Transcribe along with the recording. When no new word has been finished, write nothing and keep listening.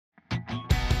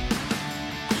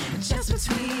Just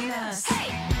between us.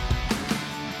 Hey.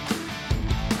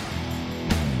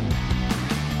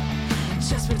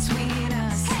 Just between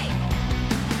us. Hey.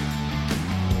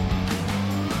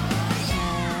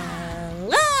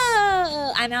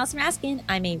 Hello! I'm Allison Raskin.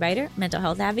 I'm a writer, mental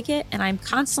health advocate, and I'm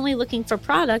constantly looking for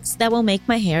products that will make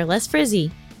my hair less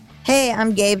frizzy. Hey,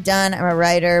 I'm Gabe Dunn. I'm a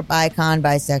writer, bicon,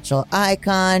 bisexual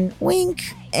icon, wink,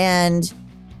 and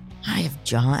I have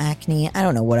jaw acne. I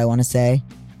don't know what I want to say.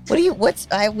 We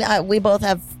both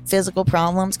have physical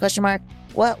problems, question mark.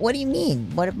 What do you mean?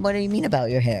 What do you mean about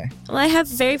your hair? Well, I have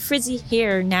very frizzy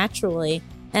hair naturally,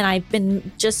 and I've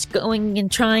been just going and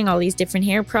trying all these different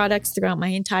hair products throughout my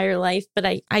entire life, but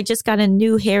I just got a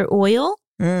new hair oil.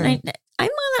 I'm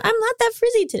not that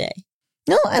frizzy today.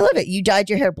 No, I love it. You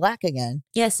dyed your hair black again.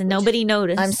 Yes, and nobody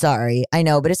noticed. I'm sorry. I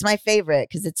know, but it's my favorite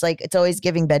because it's always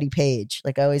giving Betty Page.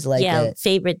 Like I always like it.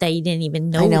 Favorite that you didn't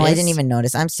even notice. I know, I didn't even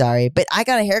notice. I'm sorry. But I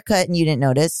got a haircut and you didn't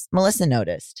notice. Melissa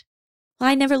noticed. Well,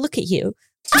 I never look at you.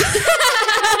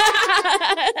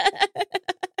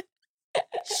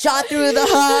 Shot through the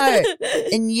heart,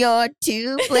 and you're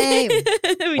to blame. We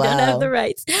don't have the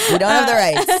rights. We don't have the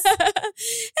rights.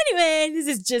 Anyway, this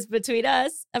is Just Between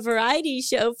Us, a variety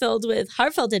show filled with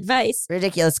heartfelt advice,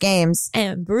 Ridiculous games,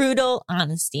 and brutal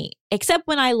honesty. Except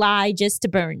when I lie just to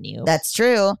burn you. That's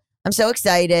true. I'm so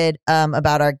excited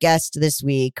about our guest this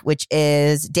week, which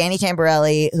is Danny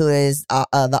Tamberelli, who is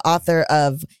the author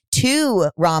of 2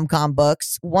 rom-com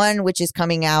books, one which is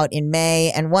coming out in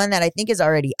May and one that I think is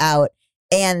already out.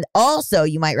 And also,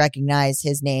 you might recognize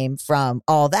his name from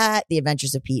All That, The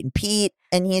Adventures of Pete and Pete.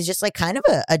 And he's just like kind of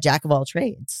a jack of all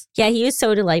trades. Yeah, he was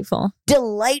so delightful.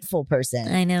 Delightful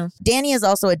person. I know. Danny is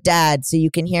also a dad, so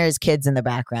you can hear his kids in the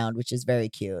background, which is very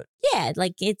cute. Yeah,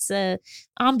 like it's a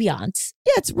ambiance.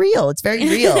 Yeah, it's real. It's very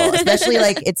real. Especially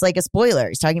like it's like a spoiler.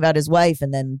 He's talking about his wife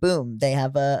and then boom, they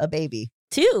have a baby.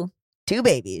 2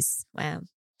 babies. Wow.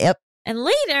 Yep. And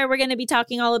later, we're going to be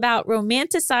talking all about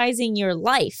romanticizing your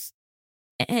life.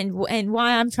 And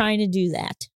why I'm trying to do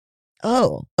that.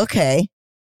 Oh, okay.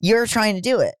 You're trying to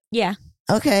do it. Yeah.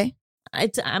 Okay.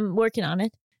 I'm working on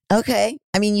it. Okay.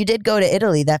 I mean, you did go to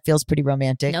Italy. That feels pretty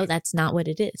romantic. No, that's not what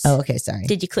it is. Oh, okay. Sorry.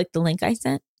 Did you click the link I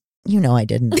sent? You know I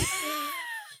didn't.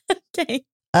 Okay.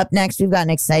 Up next, we've got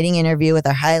an exciting interview with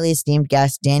our highly esteemed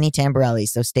guest, Danny Tamberelli.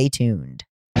 So stay tuned.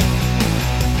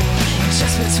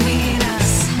 Just between us.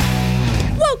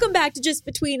 Welcome back to Just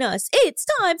Between Us. It's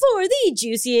time for the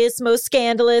juiciest, most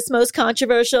scandalous, most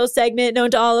controversial segment known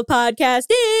to all of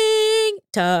podcasting.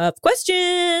 Tough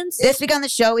questions. This week on the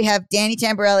show, we have Danny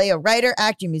Tamberelli, a writer,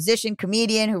 actor, musician,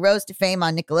 comedian who rose to fame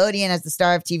on Nickelodeon as the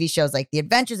star of TV shows like The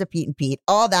Adventures of Pete and Pete,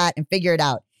 All That, and Figure It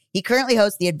Out. He currently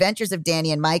hosts The Adventures of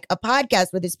Danny and Mike, a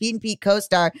podcast with his Pete and Pete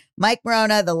co-star Mike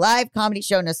Morona, the live comedy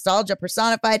show Nostalgia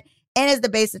Personified, and is the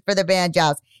bassist for the band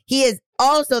Joust. He is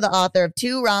also the author of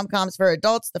 2 rom-coms for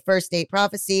adults, The First Date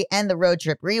Prophecy and The Road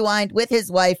Trip Rewind, with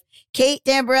his wife, Kate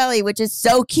Tamberelli, which is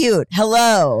so cute.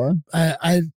 Hello.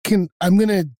 I'm going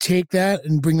to take that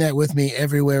and bring that with me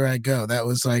everywhere I go. That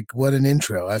was like, what an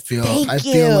intro. Thank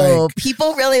you. Like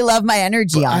people really love my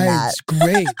energy on that. It's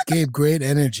great. Gabe, great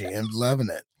energy. I'm loving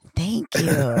it. Thank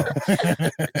you.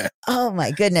 Oh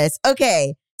my goodness.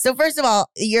 Okay. So first of all,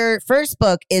 your first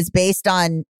book is based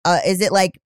on, is it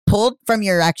like pulled from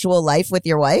your actual life with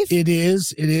your wife? It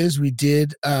is. We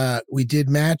did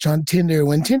match on Tinder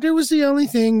when Tinder was the only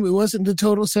thing. It wasn't the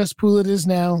total cesspool it is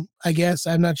now, I guess.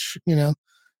 I'm not sure,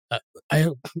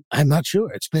 I'm not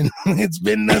sure. It's been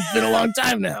a long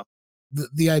time now.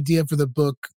 The idea for the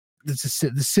book, it's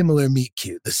the similar meet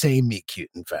cute, the same meet cute,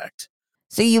 in fact.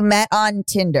 So you met on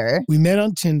Tinder. We met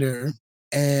on Tinder,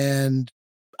 and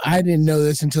I didn't know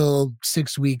this until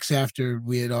 6 weeks after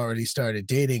we had already started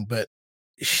dating, but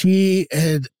she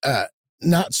had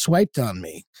not swiped on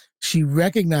me. She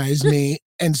recognized me,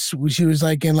 and she was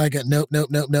like in like a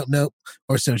nope,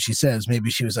 or so she says. Maybe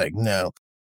she was like no,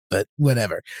 but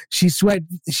whatever. She swiped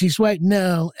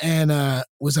no, and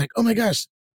was like, oh my gosh,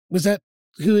 was that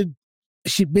who?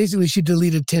 She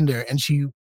deleted Tinder, and she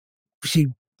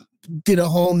did a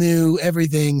whole new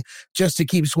everything just to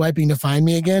keep swiping to find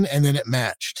me again, and then it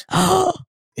matched.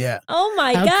 Yeah. Oh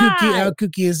my God. How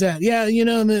kooky is that? Yeah,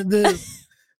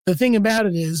 the thing about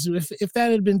it is, if that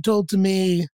had been told to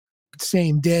me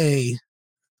same day,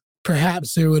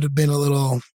 perhaps there would have been a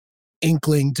little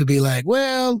inkling to be like,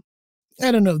 well,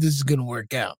 I don't know if this is going to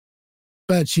work out.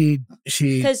 But she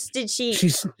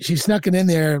snuck it in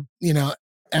there,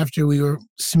 after we were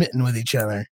smitten with each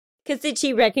other. Because did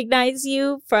she recognize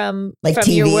you from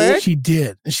TV? Your work? She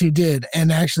did.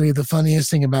 And actually, the funniest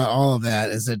thing about all of that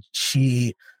is that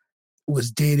she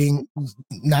was dating,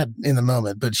 not in the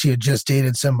moment, but she had just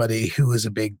dated somebody who was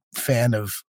a big fan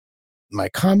of my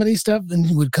comedy stuff and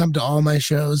he would come to all my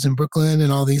shows in Brooklyn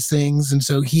and all these things. And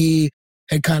so he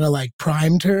had kind of like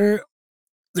primed her,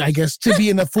 I guess, to be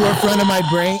in the forefront of my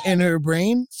brain, in her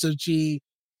brain. So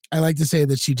I like to say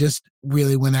that she just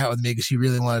really went out with me because she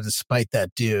really wanted to spite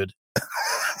that dude.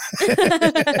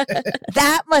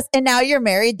 And now you're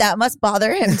married. That must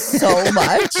bother him so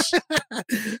much.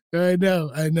 I know.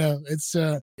 It's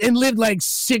and lived like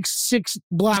six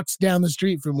blocks down the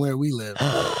street from where we live.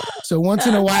 So once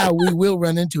in a while we will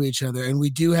run into each other, and we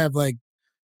do have like,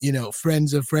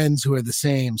 friends of friends who are the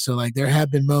same. So like there have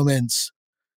been moments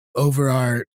over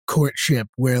our courtship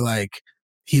where like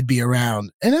he'd be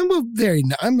around, and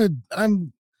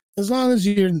I'm as long as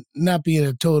you're not being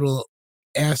a total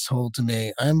asshole to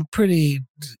me, I'm pretty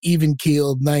even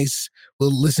keeled, nice,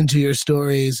 will listen to your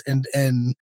stories and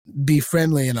be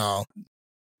friendly and all.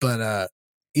 But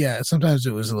yeah, sometimes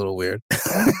it was a little weird.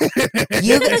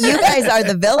 You guys are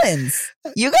the villains.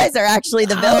 You guys are actually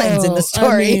the villains in the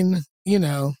story. I mean,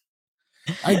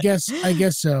 I guess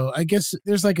so. I guess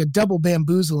there's like a double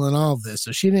bamboozle in all of this.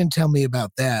 So she didn't tell me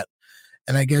about that.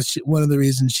 And I guess one of the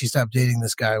reasons she stopped dating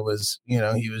this guy was,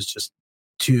 he was just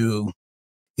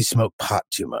he smoked pot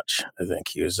too much. I think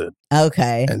he was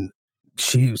okay. And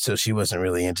she wasn't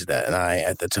really into that. And I,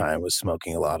 at the time, was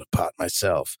smoking a lot of pot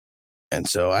myself. And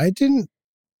so I didn't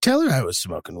tell her I was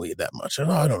smoking weed that much.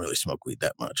 I don't really smoke weed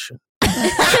that much.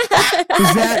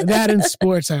 that in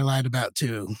sports I lied about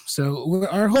too. So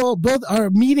both our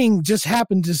meeting just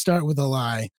happened to start with a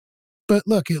lie. But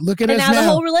look at us now. And now the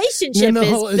whole relationship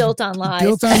is built on lies.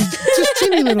 Built on just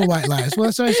teeny little white lies.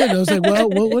 Well, so I said, I was like, well,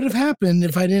 what would have happened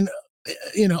if I didn't,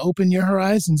 open your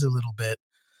horizons a little bit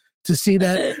to see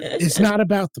that it's not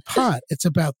about the pot, it's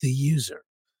about the user.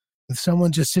 If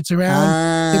someone just sits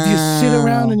around, if you sit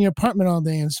around in your apartment all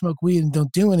day and smoke weed and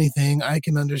don't do anything, I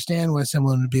can understand why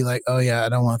someone would be like, oh yeah, I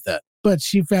don't want that. But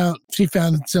she found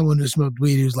someone who smoked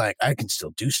weed who's like, I can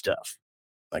still do stuff.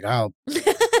 Like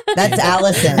That's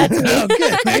Allison. Oh,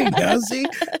 good. There you go. See?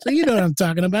 So you know what I'm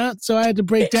talking about. So I had to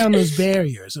break down those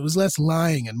barriers. It was less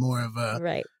lying and more of a,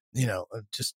 right.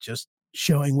 Just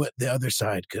showing what the other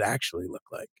side could actually look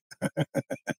like.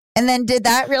 And then did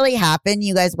that really happen?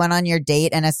 You guys went on your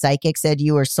date and a psychic said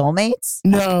you were soulmates?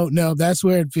 No, that's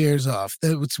where it veers off.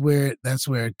 That's where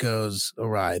it goes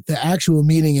awry. The actual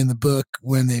meeting in the book,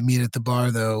 when they meet at the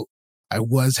bar, though, I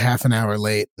was half an hour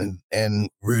late, and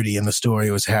Rudy in the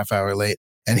story was half hour late.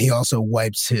 And he also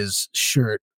wipes his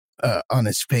shirt on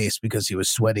his face because he was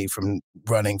sweaty from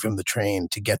running from the train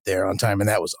to get there on time. And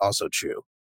that was also true.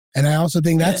 And I also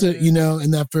think that's in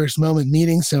that first moment,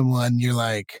 meeting someone, you're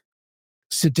like,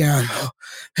 sit down.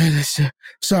 And I said,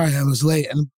 sorry, I was late.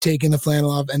 And I'm taking the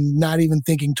flannel off and not even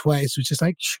thinking twice. It was just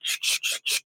like,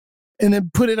 and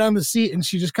then put it on the seat. And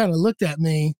she just kind of looked at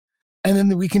me. And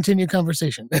then we continued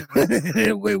conversation.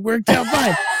 It worked out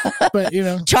fine. But,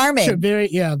 charming. Very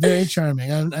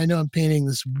charming. I know I'm painting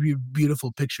this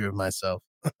beautiful picture of myself.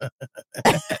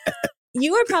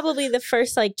 You are probably the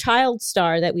first child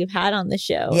star that we've had on the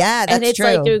show. Yeah, that's true. And it's true.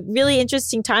 like a really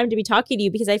interesting time to be talking to you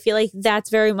because I feel like that's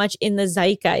very much in the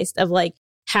zeitgeist of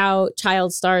how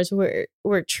child stars were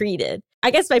treated. I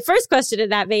guess my first question in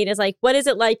that vein is what is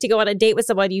it like to go on a date with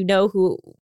someone who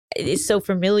is so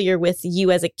familiar with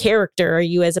you as a character or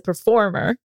you as a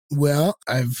performer? Well,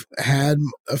 I've had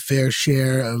a fair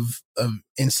share of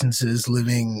instances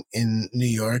living in New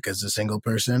York as a single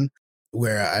person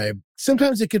where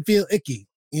sometimes it could feel icky.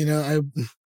 I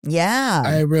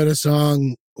wrote a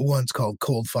song once called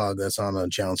Cold Fog that's on a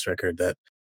Jounce record that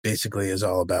basically is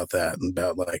all about that and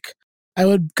about I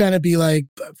would kind of be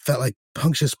felt like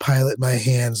Pontius Pilate in my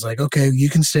hands, okay, you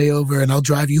can stay over and I'll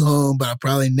drive you home, but I'll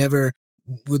probably never,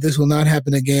 this will not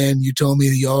happen again. You told me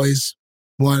that you always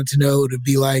wanted to know what it'd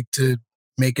be like to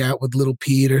make out with little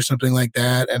Pete or something like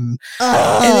that. And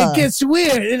it gets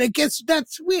weird. And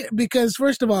that's weird because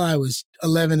first of all, I was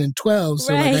 11 and 12.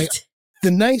 So right. The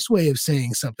nice way of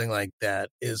saying something like that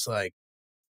is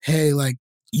hey,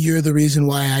 you're the reason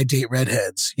why I date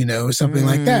redheads, something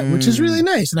like that, which is really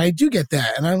nice. And I do get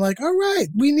that. And I'm like, all right,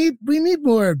 we need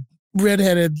more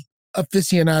redheaded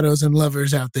aficionados and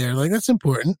lovers out there. That's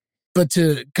important. But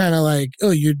to kind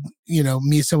of you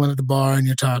meet someone at the bar and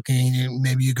you're talking and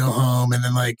maybe you go home and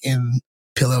then in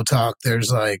pillow talk,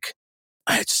 there's I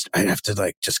have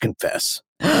to just confess.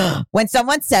 When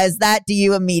someone says that, do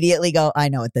you immediately go, I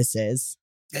know what this is?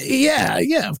 Yeah,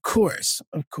 of course.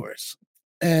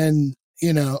 And,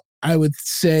 I would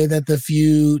say that the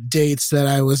few dates that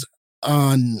I was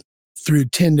on through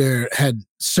Tinder had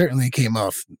certainly came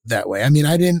off that way. I mean,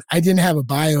 I didn't have a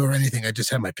bio or anything. I just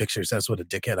had my pictures. That's what a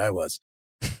dickhead I was.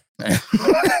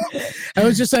 I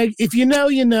was just like, if you know,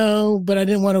 you know, but I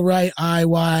didn't want to write I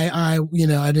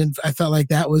felt like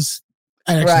that was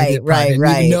Right. I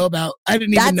didn't even know that.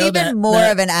 That's even more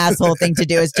of an asshole thing to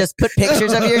do is just put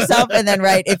pictures of yourself and then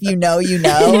write, if you know, you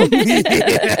know.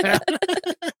 Yeah.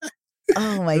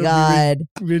 Oh my God.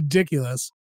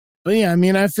 Ridiculous. But yeah, I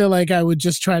mean, I feel like I would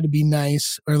just try to be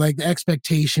nice, or like the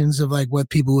expectations of like what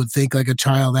people would think like a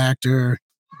child actor,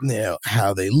 you know,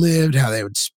 how they lived, how they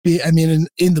would speak. I mean,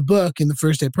 in the book, in the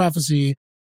First Day Prophecy,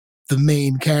 the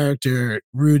main character,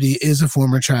 Rudy, is a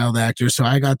former child actor. So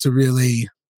I got to really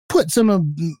put some of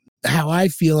how I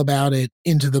feel about it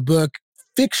into the book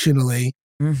fictionally,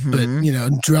 but, you know,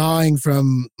 drawing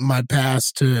from my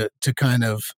past to kind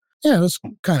of, yeah, it was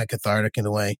kind of cathartic in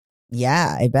a way.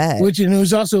 Yeah, I bet. Which, and it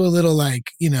was also a little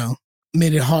like, you know,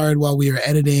 made it hard while we were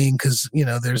editing because, you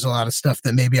know, there's a lot of stuff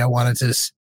that maybe I wanted to,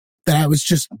 that I was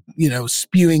just, you know,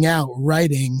 spewing out,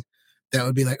 writing, that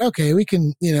would be like, okay, we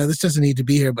can, you know, this doesn't need to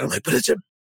be here. But I'm like, but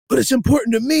it's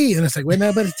important to me. And it's like, wait,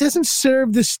 no, but it doesn't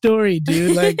serve the story,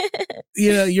 dude. Like,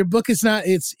 you know, your book is not,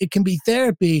 it can be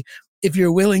therapy if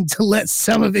you're willing to let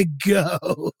some of it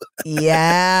go.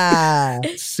 Yeah.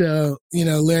 So, you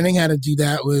know, learning how to do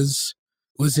that was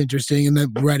interesting. And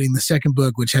then writing the second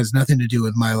book, which has nothing to do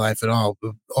with my life at all,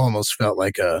 almost felt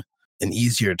like an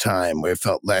easier time where it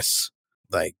felt less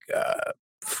like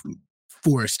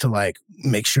forced to like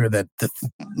make sure that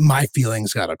my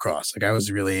feelings got across. Like I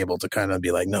was really able to kind of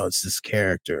be like, no, it's this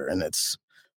character, and it's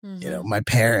you know, my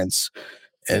parents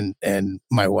and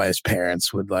my wife's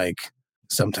parents would like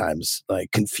sometimes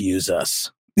like confuse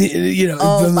us. You know,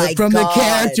 from the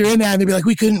character in that, and they'd be like,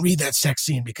 we couldn't read that sex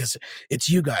scene because it's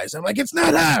you guys. I'm like, it's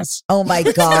not us. Oh my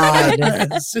God.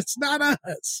 It's not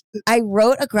us. I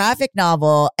wrote a graphic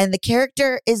novel and the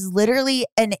character is literally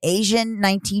an Asian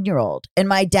 19-year-old. And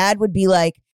my dad would be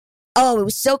like, oh, it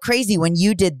was so crazy when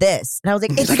you did this. And I was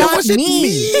like, it's not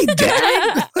me,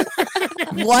 Dad.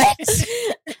 What?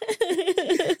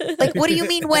 Like, what do you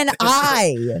mean when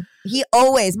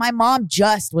my mom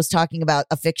just was talking about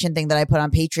a fiction thing that I put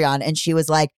on Patreon, and she was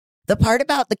like, the part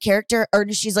about the character, or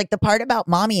she's like, the part about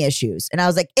mommy issues. And I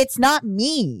was like, it's not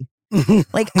me.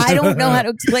 Like, I don't know how to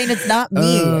explain it's not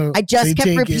me. I just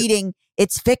kept repeating,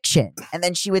 it's fiction. And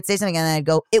then she would say something and then I'd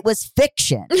go, it was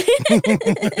fiction. We're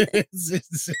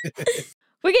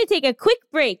going to take a quick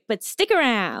break, but stick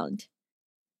around.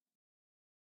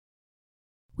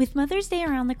 With Mother's Day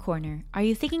around the corner, are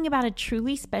you thinking about a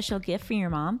truly special gift for your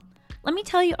mom? Let me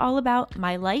tell you all about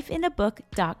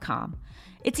mylifeinabook.com.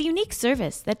 It's a unique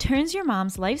service that turns your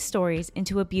mom's life stories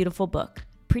into a beautiful book.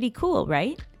 Pretty cool,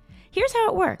 right? Here's how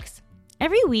it works.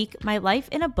 Every week,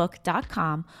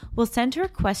 mylifeinabook.com will send her a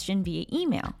question via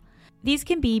email. These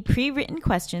can be pre-written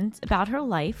questions about her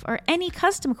life or any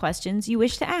custom questions you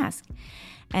wish to ask.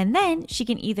 And then she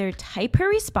can either type her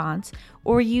response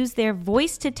or use their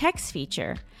voice-to-text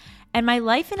feature. And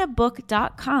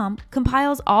mylifeinabook.com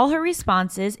compiles all her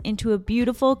responses into a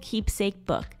beautiful keepsake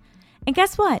book. And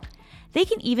guess what? They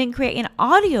can even create an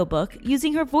audiobook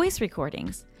using her voice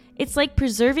recordings. It's like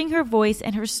preserving her voice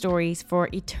and her stories for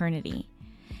eternity.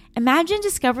 Imagine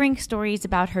discovering stories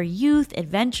about her youth,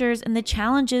 adventures, and the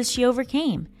challenges she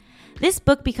overcame. This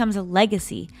book becomes a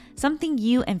legacy, something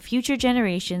you and future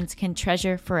generations can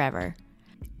treasure forever.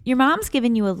 Your mom's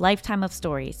given you a lifetime of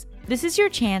stories. This is your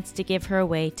chance to give her a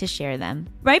way to share them.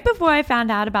 Right before I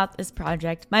found out about this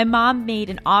project, my mom made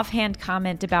an offhand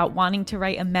comment about wanting to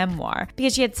write a memoir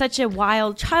because she had such a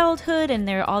wild childhood and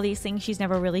there are all these things she's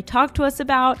never really talked to us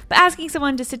about. But asking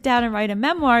someone to sit down and write a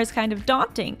memoir is kind of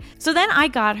daunting. So then I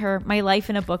got her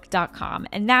mylifeinabook.com,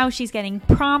 and now she's getting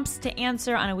prompts to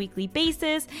answer on a weekly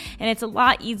basis, and it's a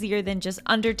lot easier than just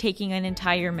undertaking an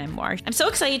entire memoir. I'm so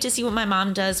excited to see what my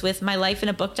mom does with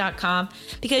mylifeinabook.com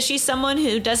because she's someone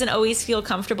who doesn't always feel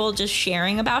comfortable just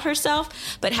sharing about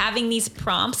herself, but having these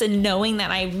prompts and knowing that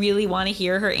I really want to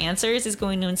hear her answers is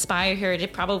going to inspire her to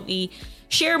probably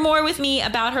share more with me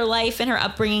about her life and her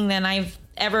upbringing than I've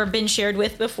ever been shared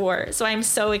with before. So I'm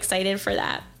so excited for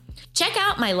that. Check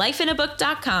out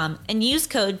mylifeinabook.com and use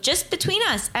code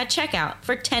JustBetweenUs at checkout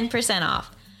for 10%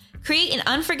 off. Create an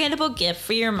unforgettable gift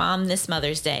for your mom this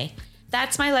Mother's Day.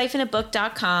 That's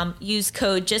mylifeinabook.com. Use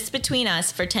code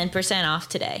JustBetweenUs for 10% off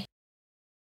today.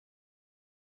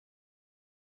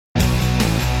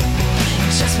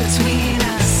 Just between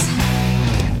us.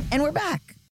 And we're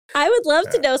back. I would love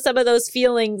to know some of those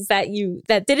feelings that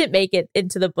didn't make it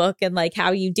into the book, and like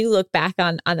how you do look back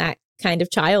on that kind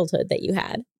of childhood that you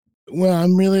had. Well,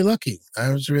 I'm really lucky.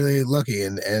 I was really lucky.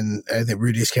 And I think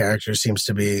Rudy's character seems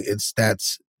to be,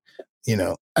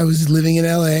 I was living in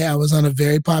LA. I was on a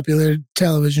very popular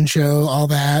television show, all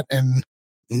that. And,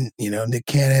 Nick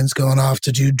Cannon's going off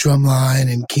to do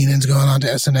Drumline and Keenan's going on to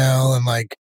SNL. And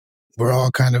like, we're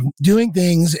all kind of doing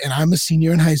things. And I'm a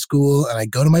senior in high school and I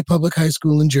go to my public high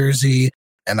school in Jersey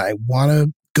and I want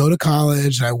to go to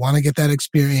college and I want to get that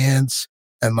experience.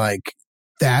 And like,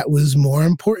 that was more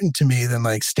important to me than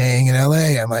like staying in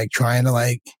LA. I'm like trying to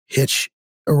like hitch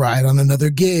a ride on another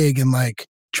gig and like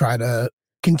try to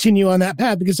continue on that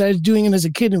path because I was doing it as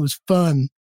a kid and it was fun.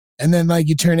 And then like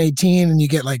you turn 18 and you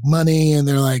get like money and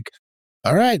they're like,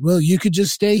 all right, well, you could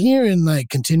just stay here and like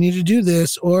continue to do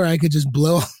this, or I could just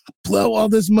blow all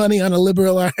this money on a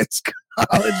liberal arts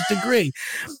college degree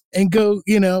and go,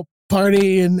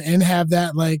 party and have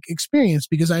that like experience,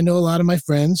 because I know a lot of my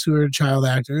friends who are child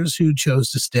actors who chose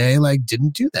to stay, like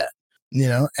didn't do that,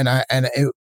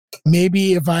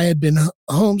 maybe if I had been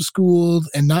homeschooled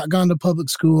and not gone to public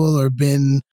school or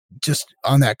been just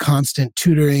on that constant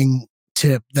tutoring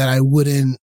tip, that I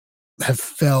wouldn't have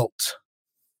felt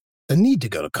the need to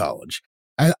go to college.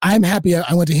 I'm happy.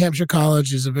 I went to Hampshire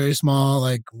College. It's a very small,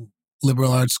 like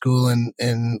liberal arts school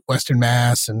in Western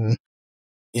Mass, and,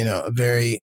 a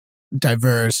very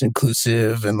diverse,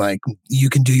 inclusive, and like you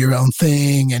can do your own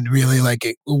thing, and really like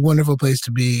a wonderful place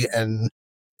to be. And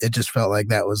it just felt like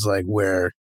that was like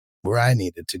where I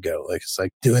needed to go. Like, it's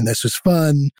like doing this was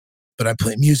fun, but I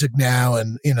play music now.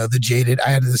 And, I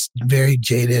had this very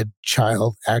jaded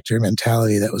child actor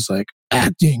mentality that was like,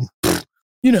 acting,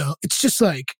 it's just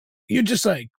like, you're just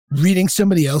like reading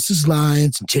somebody else's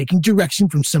lines and taking direction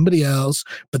from somebody else.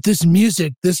 But this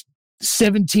music, this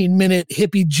 17-minute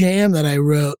hippie jam that I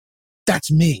wrote,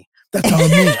 that's me. That's all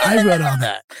me. I wrote all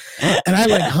that. And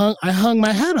I hung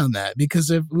my hat on that, because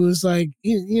it was like,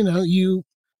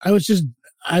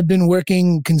 I've been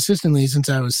working consistently since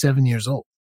I was 7 years old.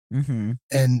 Mm-hmm.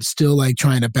 And still like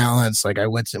trying to balance. Like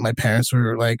my parents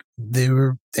were like, they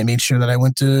made sure that I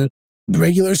went to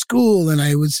regular school and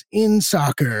I was in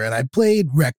soccer and I played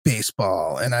rec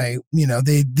baseball. And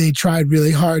they tried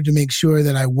really hard to make sure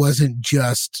that I wasn't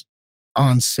just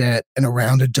on set and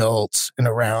around adults and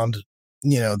around,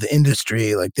 the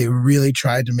industry. Like, they really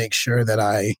tried to make sure that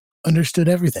I understood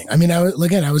everything. I mean, I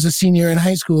was a senior in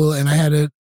high school and I had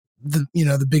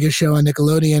the biggest show on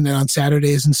Nickelodeon, and on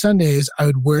Saturdays and Sundays, I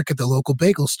would work at the local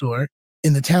bagel store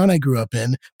in the town I grew up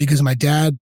in, because my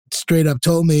dad straight up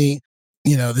told me,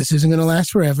 this isn't going to last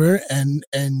forever, and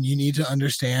you need to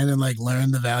understand and like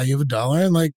learn the value of $1,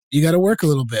 and like you got to work a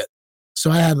little bit. So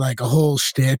I had like a whole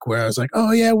shtick where I was like,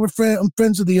 oh yeah, I'm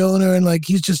friends with the owner, and like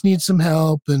he just needs some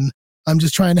help, and I'm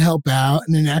just trying to help out.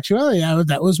 And in actuality,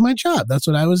 that was my job. That's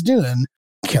what I was doing.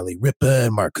 Kelly Ripa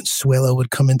and Mark Consuelo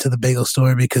would come into the bagel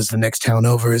store because the next town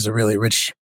over is a really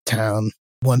rich town.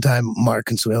 One time, Mark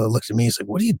Consuelo looked at me. He's like,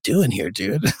 "What are you doing here,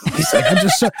 dude?" He's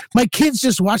like, my kids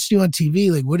just watched you on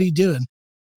TV. Like, what are you doing?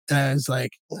 And I was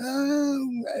like,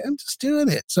 I'm just doing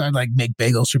it. So I'd like make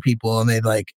bagels for people, and they'd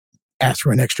like ask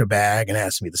for an extra bag and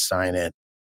ask me to sign it.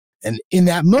 And in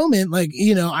that moment, like,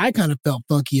 I kind of felt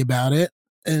funky about it.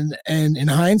 And in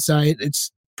hindsight,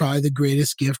 it's probably the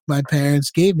greatest gift my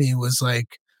parents gave me, was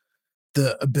like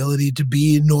the ability to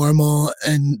be normal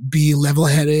and be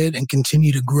level-headed and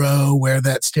continue to grow, where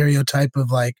that stereotype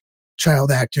of like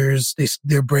child actors,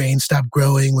 their brains stop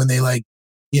growing when they like,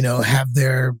 have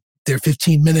their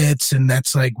 15 minutes. And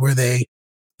that's like where they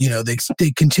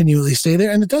continually stay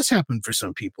there. And it does happen for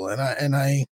some people. And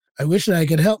I wish that I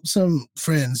could help some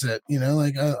friends that,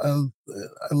 like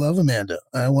I love Amanda.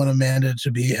 I want Amanda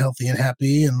to be healthy and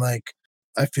happy. And like,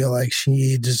 I feel like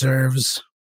she deserves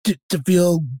to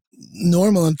feel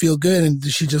normal and feel good. And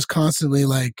she just constantly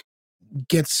like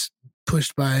gets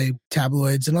pushed by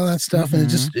tabloids and all that stuff. Mm-hmm. And it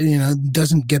just,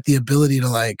 doesn't get the ability to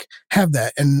like have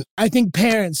that. And I think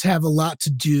parents have a lot to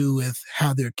do with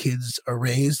how their kids are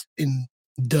raised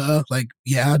duh.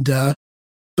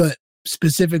 But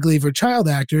specifically for child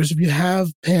actors, if you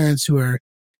have parents who are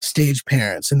stage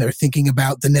parents and they're thinking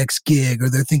about the next gig, or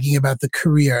they're thinking about the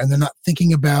career, and they're not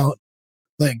thinking about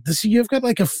like this, you've got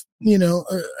like a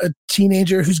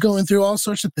teenager who's going through all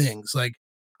sorts of things. Like,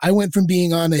 I went from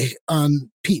being on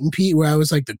Pete and Pete, where I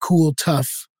was like the cool,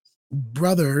 tough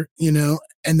brother,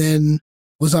 and then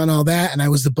was on all that, and I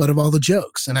was the butt of all the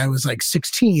jokes, and I was like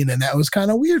 16, and that was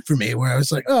kind of weird for me, where I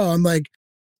was like, oh, I'm like,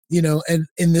 and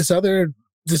in this other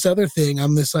thing,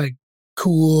 I'm this like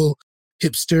cool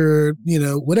hipster,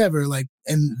 whatever, like,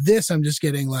 and this, I'm just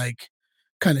getting like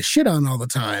kind of shit on all the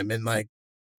time. And like,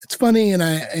 it's funny. And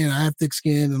I have thick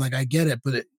skin and like, I get it.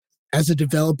 But as a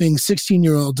developing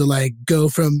 16-year-old to like go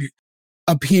from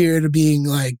up here to being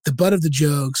like the butt of the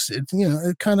jokes, it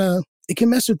can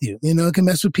mess with you. It can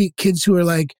mess with kids who are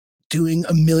like doing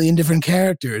a million different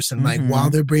characters and like while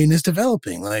their brain is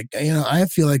developing. Like, I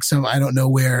feel like I don't know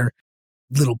where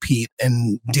little Pete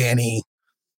and Danny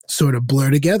sort of blur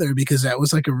together, because that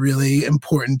was like a really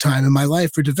important time in my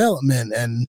life for development.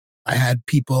 And I had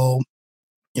people,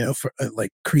 for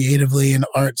like creatively and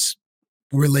arts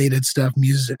related stuff,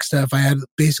 music stuff. I had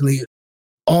basically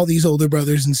all these older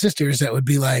brothers and sisters that would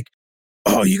be like,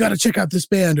 oh, you got to check out this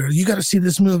band, or you got to see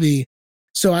this movie.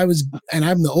 So I'm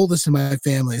the oldest in my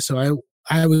family. So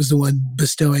I was the one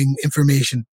bestowing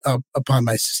information upon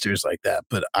my sisters like that.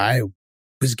 But I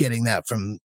was getting that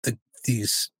from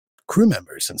these crew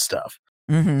members and stuff.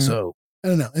 So I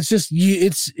don't know. It's just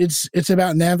it's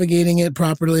about navigating it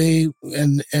properly,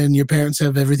 and your parents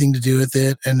have everything to do with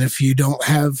it. And if you don't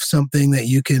have something that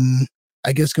you can,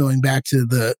 I guess going back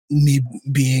to me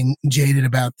being jaded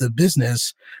about the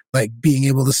business, like being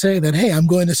able to say that, hey, I'm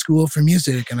going to school for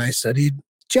music and I studied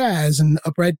jazz and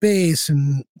upright bass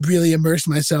and really immersed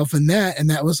myself in that. And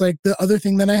that was like the other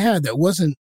thing that I had that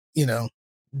wasn't,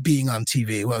 being on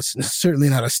TV. Well, it's certainly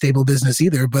not a stable business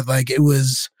either, but like it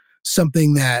was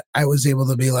something that I was able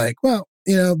to be like, well,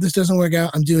 this doesn't work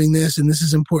out. I'm doing this and this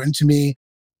is important to me.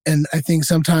 And I think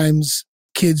sometimes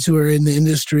kids who are in the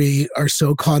industry are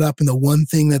so caught up in the one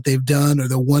thing that they've done or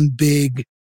the one big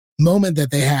moment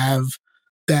that they have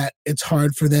that it's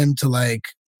hard for them to like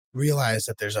realize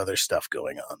that there's other stuff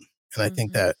going on. And I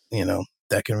think that,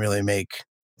 that can really make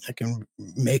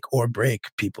or break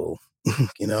people.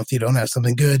 If you don't have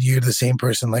something good, you're the same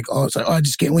person like, oh, it's like, oh, I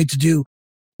just can't wait to do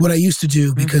what I used to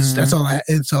do because it's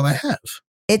all I have.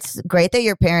 It's great that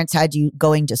your parents had you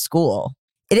going to school.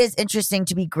 It is interesting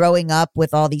to be growing up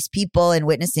with all these people and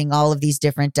witnessing all of these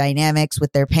different dynamics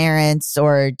with their parents,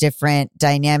 or different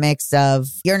dynamics of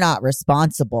you're not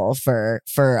responsible for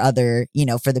other,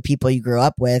 for the people you grew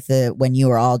up with when you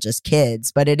were all just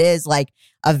kids. But it is like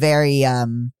a very,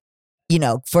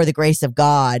 for the grace of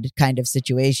God kind of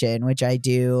situation, which I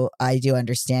do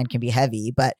understand can be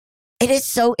heavy, but it is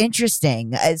so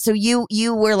interesting. So you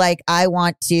were like, I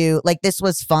want to, like, this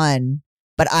was fun,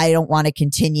 but I don't want to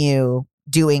continue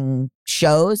doing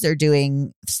shows or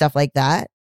doing stuff like that.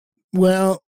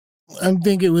 Well, I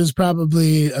think it was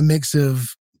probably a mix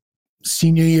of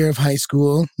senior year of high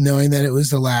school, knowing that it was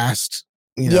the last,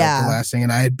 the last thing.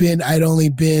 And I'd only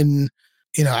been,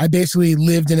 I basically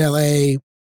lived in LA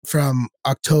from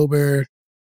October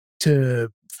to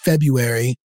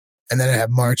February. And then I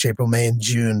had March, April, May, and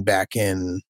June back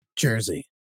in Jersey.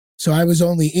 So I was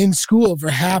only in school for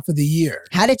half of the year.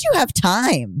 How did you have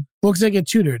time? Well, because I get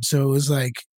tutored. So it was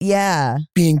like,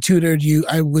 being tutored,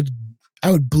 I would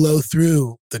blow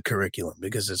through the curriculum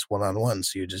because it's one-on-one.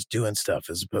 So you're just doing stuff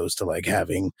as opposed to like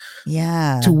having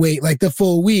to wait like the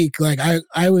full week. Like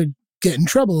I would get in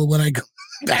trouble when I go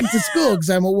back to school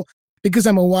because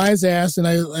I'm a wise ass and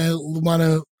I want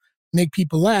to make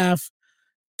people laugh.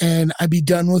 And I'd be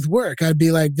done with work. I'd be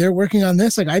like, they're working on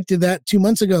this. Like, I did that 2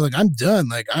 months ago. Like, I'm done.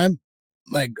 Like, I've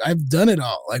done it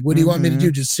all. Like, what do you want me to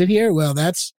do? Just sit here? Well,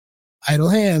 that's idle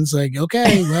hands. Like,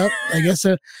 okay, well, I guess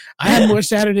I had more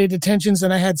Saturday detentions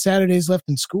than I had Saturdays left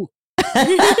in school.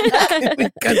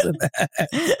 Because of that.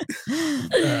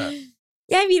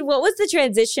 Yeah, I mean, what was the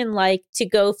transition like to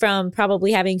go from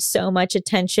probably having so much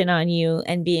attention on you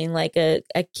and being like a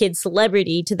kid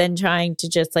celebrity to then trying to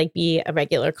just like be a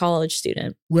regular college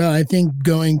student? Well, I think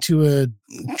going to a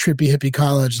trippy hippie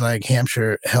college like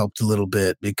Hampshire helped a little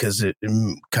bit because it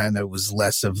kind of was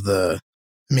less of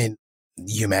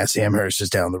UMass Amherst is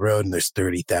down the road and there's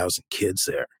 30,000 kids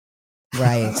there.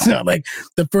 Right. So like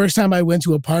the first time I went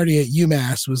to a party at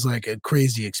UMass was like a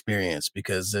crazy experience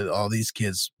because all these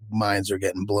kids' minds are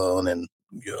getting blown and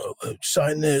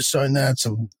sign this, sign that.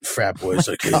 Some frat boys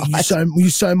like, hey, you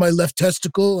sign my left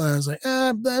testicle. And I was like,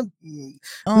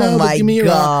 no, my give me your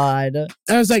God. arm.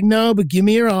 I was like, no, but give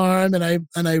me your arm. And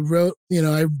I wrote,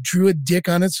 I drew a dick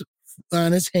on his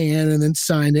hand and then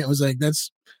signed it. I was like, that's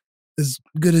as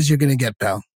good as you're gonna get,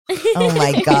 pal. Oh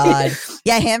my God.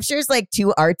 Yeah, Hampshire's like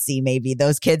too artsy, maybe.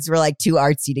 Those kids were like too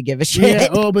artsy to give a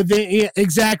shit. Yeah, but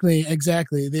exactly.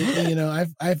 They,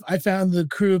 I found the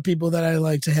crew of people that I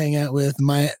like to hang out with.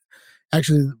 My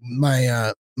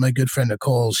good friend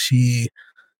Nicole, she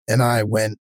and I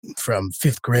went from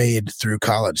 5th grade through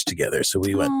college together. So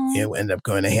we ended up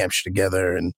going to Hampshire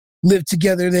together and lived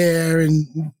together there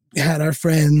and had our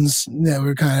friends that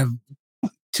were kind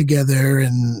of together.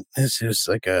 And it's just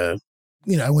like I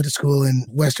went to school in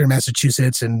Western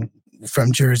Massachusetts and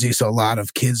from Jersey. So a lot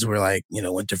of kids were like,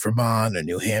 went to Vermont or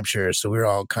New Hampshire. So we were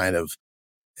all kind of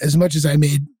as much as I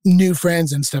made new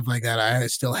friends and stuff like that, I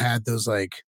still had those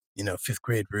like, fifth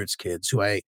grade Roots kids who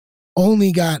I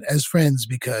only got as friends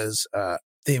because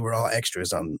they were all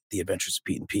extras on The Adventures of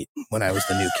Pete and Pete when I was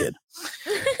the new kid.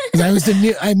 'Cause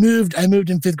I moved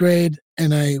in fifth grade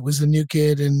and I was the new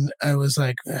kid and I was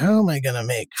like, how am I going to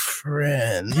make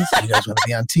friends? You guys want to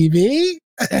be on TV?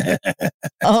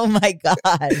 Oh my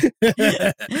God.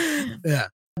 Yeah.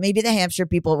 Maybe the Hampshire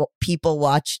people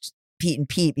watched Pete and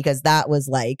Pete because that was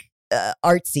like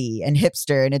artsy and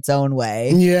hipster in its own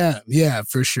way. Yeah,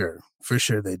 for sure. For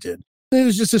sure they did. It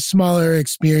was just a smaller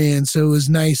experience. So it was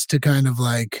nice to kind of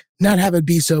like not have it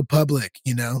be so public,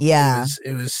 Yeah.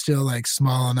 It was still like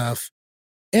small enough.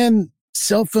 And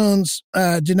cell phones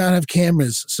did not have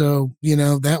cameras. So,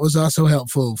 that was also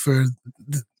helpful for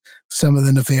some of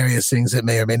the nefarious things that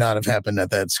may or may not have happened at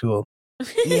that school.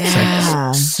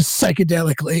 Yeah.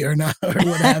 Psychedelically or not, or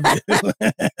what have you.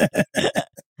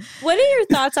 What are your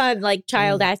thoughts on like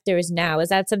child actors now? Is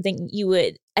that something you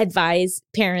would advise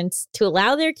parents to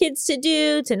allow their kids to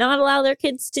do, to not allow their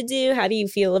kids to do? How do you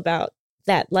feel about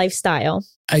that lifestyle?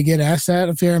 I get asked that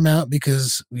a fair amount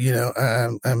because,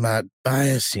 I'm not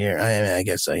biased here. I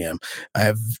guess I am. I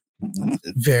have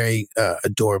very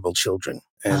adorable children.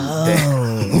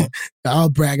 And I'll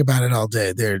brag about it all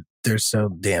day. They're so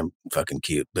damn fucking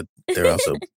cute, but they're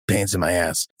also pains in my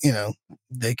ass.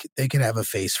 They could have a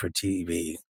face for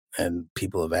TV, and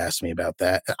people have asked me about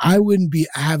that. I wouldn't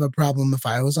have a problem if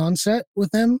I was on set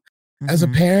with them as a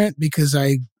parent because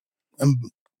I am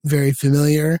very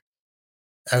familiar.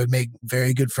 I would make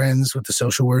very good friends with the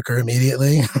social worker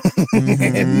immediately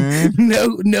and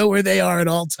know where they are at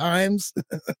all times.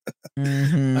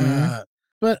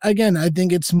 But again, I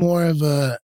think it's more of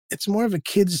a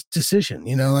kid's decision.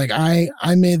 Like I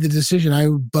made the decision. I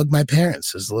bugged my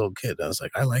parents as a little kid. I was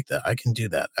like, I like that. I can do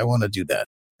that. I want to do that.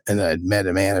 And I'd met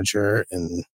a manager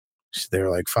and they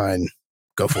were like, fine,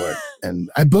 go for it.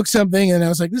 And I booked something and I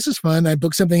was like, this is fun. I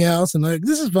booked something else and like,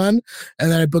 this is fun.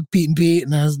 And then I booked Pete and Pete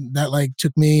and that like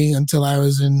took me until I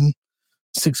was in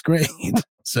sixth grade.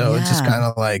 So it just kind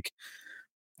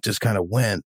of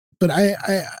went. But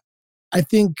I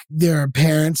think there are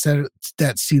parents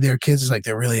that see their kids as like,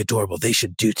 they're really adorable. They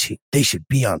should they should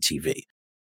be on TV.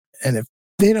 And if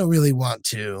they don't really want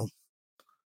to,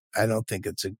 I don't think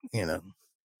it's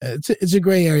a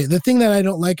gray area. The thing that I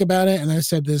don't like about it, and I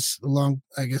said this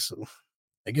I guess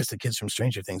the kids from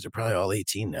Stranger Things are probably all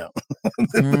 18 now.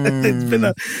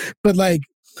 But like,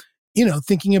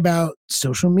 thinking about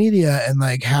social media and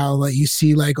like how like you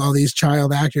see like all these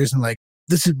child actors and like,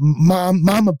 this is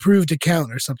mom approved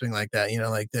account or something like that,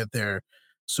 like that they're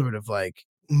sort of like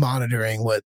monitoring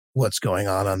what's going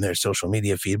on their social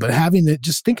media feed. But having to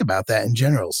just think about that in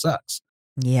general sucks.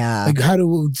 Yeah. Like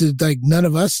like none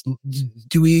of us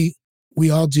we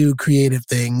all do creative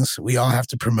things. We all have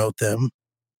to promote them.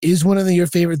 Is one of your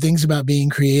favorite things about being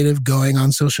creative going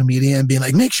on social media and being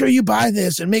like, make sure you buy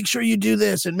this and make sure you do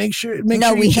this and make sure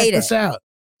you check this out.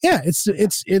 Yeah,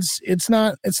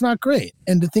 it's not great.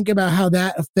 And to think about how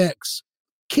that affects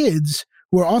kids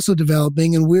who are also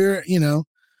developing, and we're,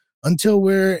 until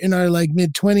we're in our like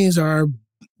mid-20s, our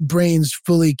brains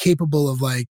fully capable of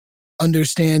like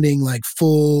understanding like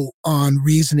full on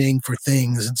reasoning for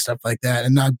things and stuff like that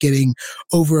and not getting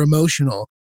over emotional.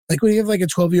 Like when you have like a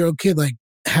 12-year-old kid, like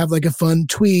have like a fun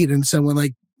tweet and someone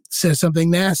like says something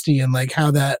nasty and like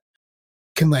how that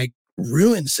can like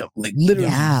ruin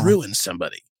literally ruin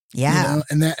somebody. Yeah.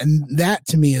 And that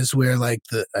to me is where like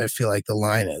I feel like the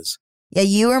line is. Yeah,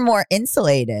 you were more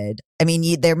insulated. I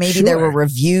mean, there were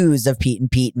reviews of Pete and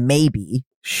Pete, maybe.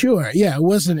 Sure. Yeah,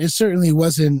 it certainly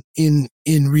wasn't in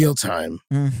real time.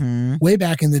 Mm-hmm. Way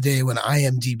back in the day when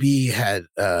IMDb had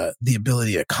the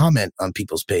ability to comment on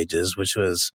people's pages, which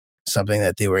was something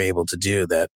that they were able to do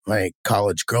that my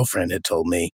college girlfriend had told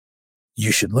me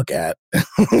you should look at.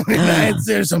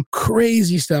 There's some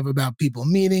crazy stuff about people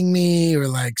meeting me or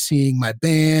like seeing my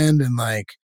band and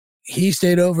like he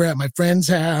stayed over at my friend's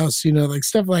house, like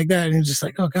stuff like that. And you're just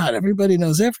like, oh God, everybody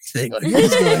knows everything. Like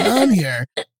what's going on here?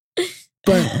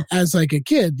 But as like a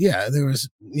kid, yeah, there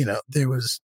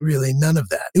was really none of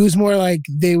that. It was more like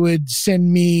they would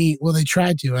send me, they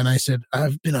tried to. And I said,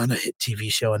 I've been on a hit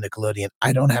TV show on Nickelodeon.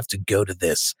 I don't have to go to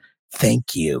this.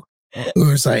 Thank you. It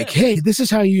was like, hey, this is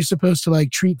how you're supposed to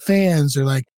like treat fans or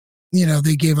like,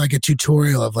 they gave like a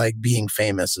tutorial of like being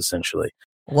famous essentially.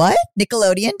 What?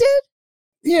 Nickelodeon did?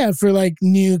 Yeah, for like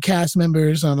new cast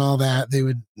members on all that, they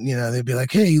would, they'd be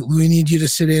like, hey, we need you to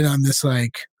sit in on this,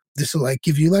 like, this will like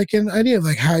give you like an idea of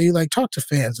like how you like talk to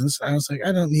fans. And I was like,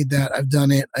 I don't need that. I've done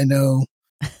it. I know,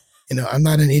 I'm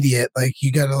not an idiot. Like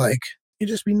you gotta like, You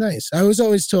just be nice. I was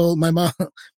always told my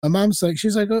mom's like,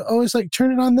 she's like, always like,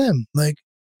 turn it on them. Like,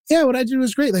 yeah, what I did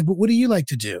was great. Like, but what do you like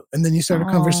to do? And then you start a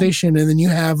conversation, and then you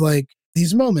have like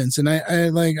these moments. And I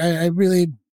believe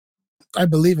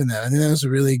in that. I think that was a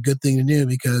really good thing to do,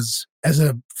 because as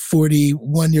a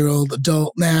 41-year-old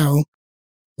adult now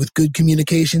with good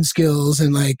communication skills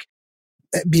and like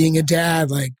being a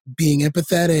dad, like being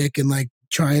empathetic and like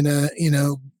trying to,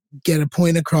 get a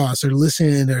point across or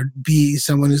listen or be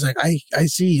someone who's like, I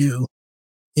see you,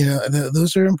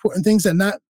 those are important things that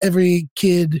not every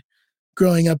kid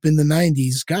growing up in the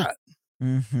 90s got.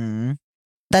 Mm-hmm.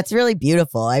 That's really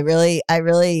beautiful. I mean,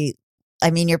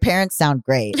 your parents sound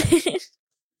great.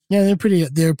 Yeah, they're pretty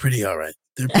all right.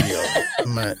 They're pretty all right.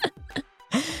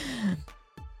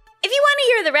 If you want to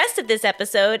hear the rest of this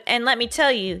episode, and let me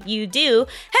tell you, you do,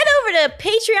 head over to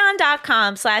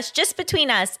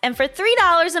patreon.com/justbetweenus. And for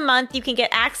 $3 a month, you can get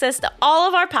access to all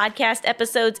of our podcast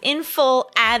episodes in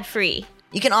full, ad-free.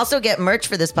 You can also get merch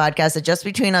for this podcast at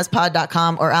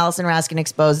justbetweenuspod.com or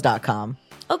AllisonRaskinExposed.com.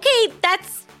 Okay,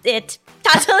 that's it.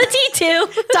 Ta-ta-la-ti-tu.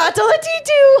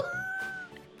 Ta-ta-la-ti-tu.